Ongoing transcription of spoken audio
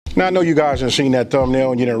Now, I know you guys have seen that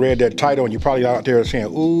thumbnail and you done read that title and you're probably out there saying,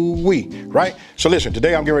 ooh wee, right? So listen,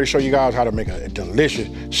 today I'm getting ready to show you guys how to make a delicious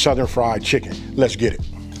Southern fried chicken. Let's get it.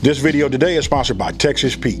 This video today is sponsored by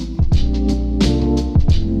Texas Pete.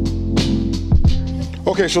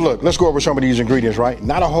 Okay, so look, let's go over some of these ingredients, right?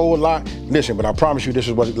 Not a whole lot, listen, but I promise you this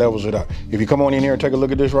is what levels it up. If you come on in here and take a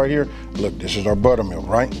look at this right here, look, this is our buttermilk,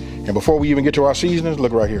 right? And before we even get to our seasonings,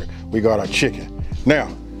 look right here, we got our chicken.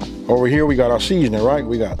 Now, over here we got our seasoning, right?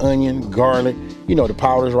 We got onion, garlic, you know, the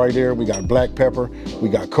powders right there. We got black pepper, we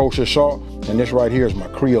got kosher salt, and this right here is my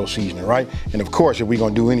Creole seasoning, right? And of course, if we're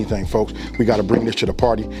gonna do anything, folks, we gotta bring this to the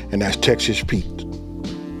party, and that's Texas Pete.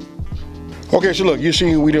 Okay, so look, you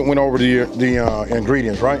see we went over the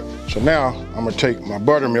ingredients, right? So now I'm gonna take my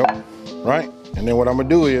buttermilk, right? And then what I'm gonna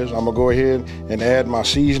do is I'm gonna go ahead and add my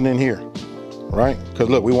seasoning here, right? Because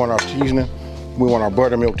look, we want our seasoning, we want our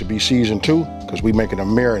buttermilk to be seasoned too, because we making a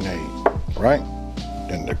marinade, right?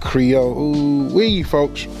 And the Creole, ooh wee,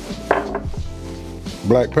 folks.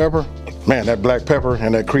 Black pepper, man, that black pepper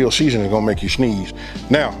and that Creole seasoning is gonna make you sneeze.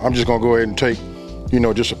 Now, I'm just gonna go ahead and take, you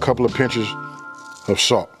know, just a couple of pinches of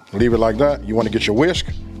salt. Leave it like that. You want to get your whisk,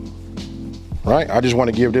 right? I just want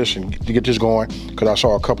to give this and to get this going because I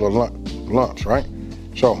saw a couple of lumps, right?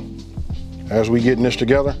 So as we getting this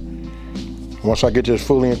together, once I get this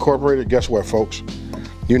fully incorporated, guess what, folks?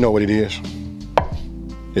 You know what it is.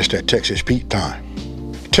 It's that Texas Pete time.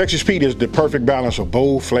 Texas Pete is the perfect balance of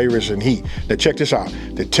bold flavors and heat. Now check this out.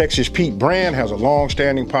 The Texas Pete brand has a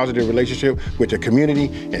long-standing positive relationship with the community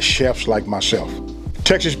and chefs like myself.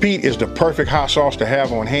 Texas Pete is the perfect hot sauce to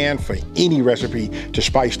have on hand for any recipe to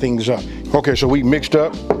spice things up. Okay, so we mixed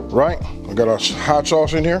up, right? I got our hot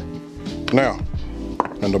sauce in here. Now,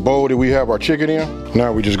 in the bowl that we have our chicken in,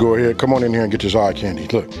 now we just go ahead, come on in here and get this eye candy.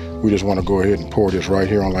 Look, we just want to go ahead and pour this right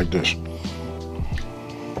here on like this.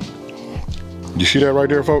 You see that right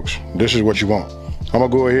there, folks? This is what you want. I'm gonna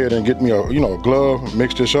go ahead and get me a, a glove,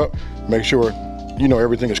 mix this up, make sure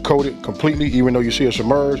everything is coated completely, even though you see it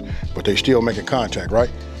submerged, but they still making contact,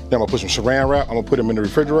 right? Then I'm gonna put some saran wrap, I'm gonna put them in the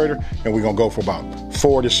refrigerator, and we're gonna go for about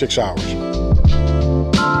 4 to 6 hours.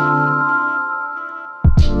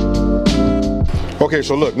 Okay,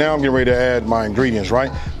 so look, now I'm getting ready to add my ingredients,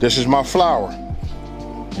 right? This is my flour.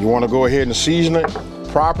 You wanna go ahead and season it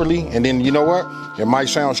properly, and then you know what? It might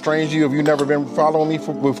sound strange to you if you've never been following me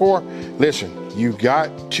before. Listen, you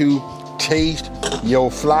got to taste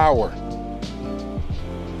your flour.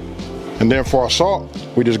 And then for our salt,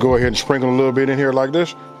 we just go ahead and sprinkle a little bit in here like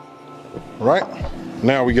this, right?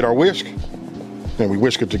 Now we get our whisk, and we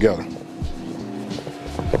whisk it together.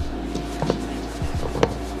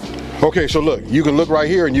 Okay, so look, you can look right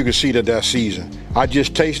here and you can see that that's seasoned. I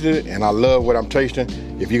just tasted it and I love what I'm tasting.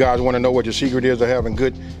 If you guys want to know what the secret is to having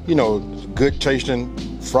good, good tasting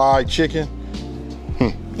fried chicken,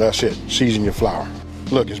 that's it, season your flour.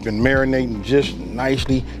 Look, it's been marinating just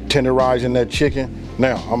nicely, tenderizing that chicken.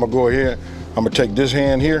 Now, I'm gonna go ahead, I'm gonna take this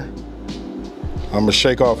hand here, I'm gonna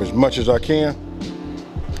shake off as much as I can,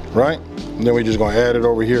 right? And then we're just gonna add it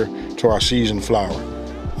over here to our seasoned flour.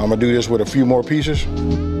 I'm gonna do this with a few more pieces.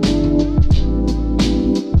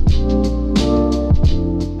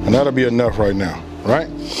 And that'll be enough right now, right?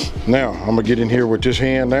 Now, I'm gonna get in here with this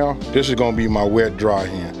hand now. This is gonna be my wet, dry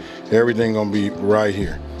hand. Everything gonna be right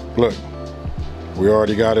here. Look, we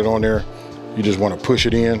already got it on there. You just wanna push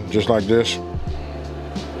it in just like this.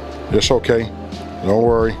 It's okay, don't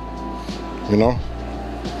worry,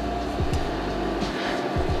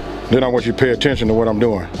 Then I want you to pay attention to what I'm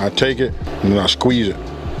doing. I take it and then I squeeze it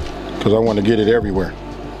because I want to get it everywhere.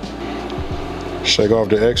 Shake off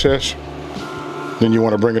the excess. Then you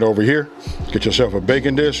want to bring it over here, get yourself a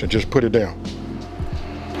baking dish and just put it down.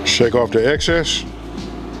 Shake off the excess,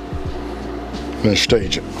 then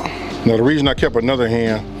stage it. Now the reason I kept another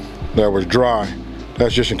hand that was dry,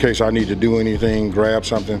 that's just in case I need to do anything, grab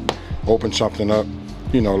something, open something up,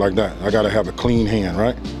 like that. I gotta have a clean hand,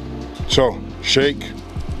 right? So, shake.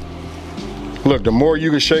 Look, the more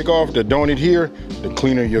you can shake off that don't adhere, the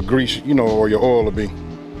cleaner your grease, or your oil will be.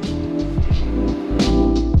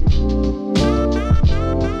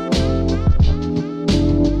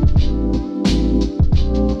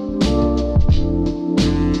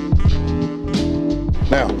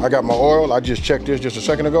 Now, I got my oil. I just checked this just a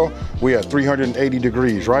second ago. We at 380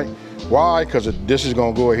 degrees, right? Why? Because this is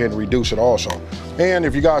gonna go ahead and reduce it also. And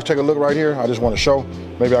if you guys take a look right here, I just wanna show,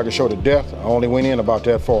 maybe I can show the depth. I only went in about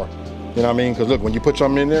that far. You know what I mean? Because look, when you put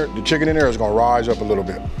something in there, the chicken in there is gonna rise up a little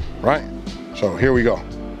bit, right? So here we go.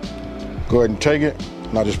 Go ahead and take it,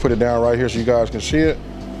 and I'll just put it down right here so you guys can see it.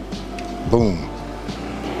 Boom.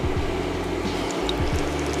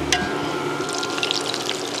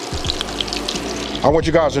 I want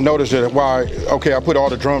you guys to notice that okay, I put all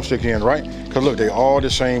the drumsticks in, right? Because look, they're all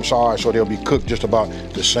the same size, so they'll be cooked just about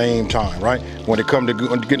the same time, right? When it comes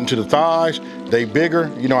to getting to the thighs, they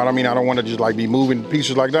bigger, you know what I mean? I don't want to just like be moving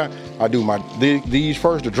pieces like that. I do these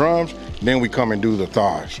first, the drums, then we come and do the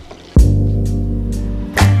thighs.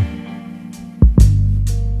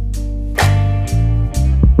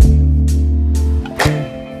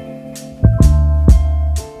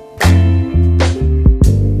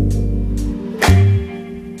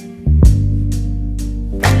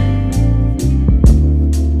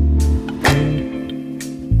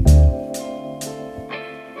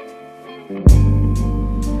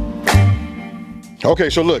 Okay,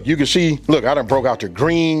 so look, you can see, look, I done broke out the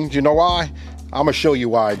greens. You know why? I'm gonna show you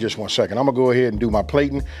why in just 1 second. I'm gonna go ahead and do my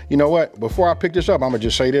plating. You know what? Before I pick this up, I'm gonna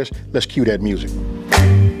just say this. Let's cue that music.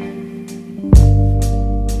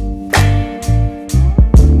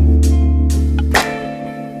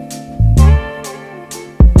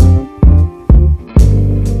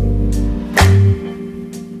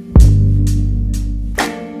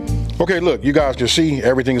 Okay, look, you guys can see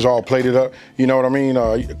everything's all plated up. You know what I mean?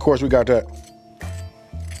 Of course, we got that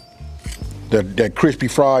crispy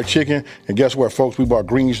fried chicken. And guess what, folks? We brought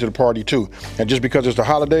greens to the party too. And just because it's the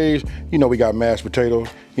holidays, you know, we got mashed potatoes.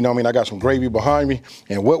 You know what I mean? I got some gravy behind me.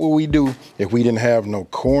 And what would we do if we didn't have no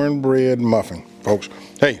cornbread muffin, folks?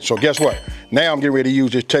 Hey, so guess what? Now I'm getting ready to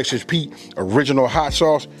use this Texas Pete original hot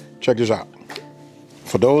sauce. Check this out.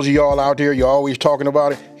 For those of y'all out there, you're always talking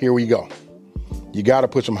about it. Here we go. You gotta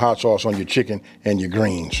put some hot sauce on your chicken and your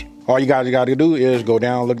greens. All you guys gotta do is go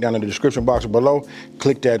down, look down in the description box below,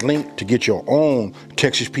 click that link to get your own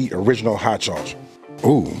Texas Pete original hot sauce.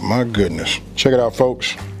 Ooh, my goodness. Check it out,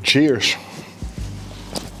 folks. Cheers.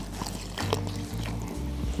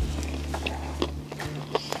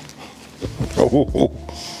 Oh.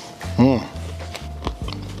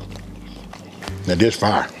 Now this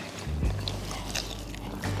fire.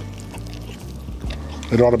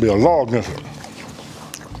 It ought to be a log against it.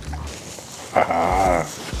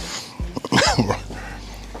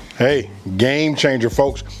 Hey, game changer,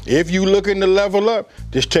 folks. If you looking to level up,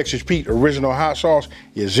 this Texas Pete original hot sauce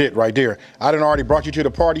is it right there. I done already brought you to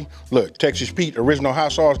the party. Look, Texas Pete original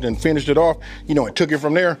hot sauce, then finished it off, you know, and took it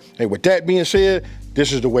from there. Hey, with that being said,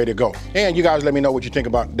 this is the way to go. And you guys let me know what you think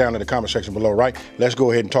about down in the comment section below, right? Let's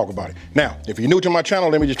go ahead and talk about it. Now, if you're new to my channel,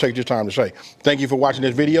 let me just take this time to say thank you for watching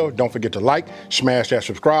this video. Don't forget to like, smash that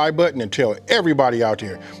subscribe button, and tell everybody out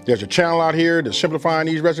there there's a channel out here that's simplifying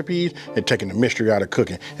these recipes and taking the mystery out of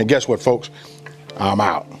cooking. And guess what, folks? I'm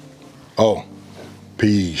out. Oh,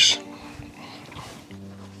 peace.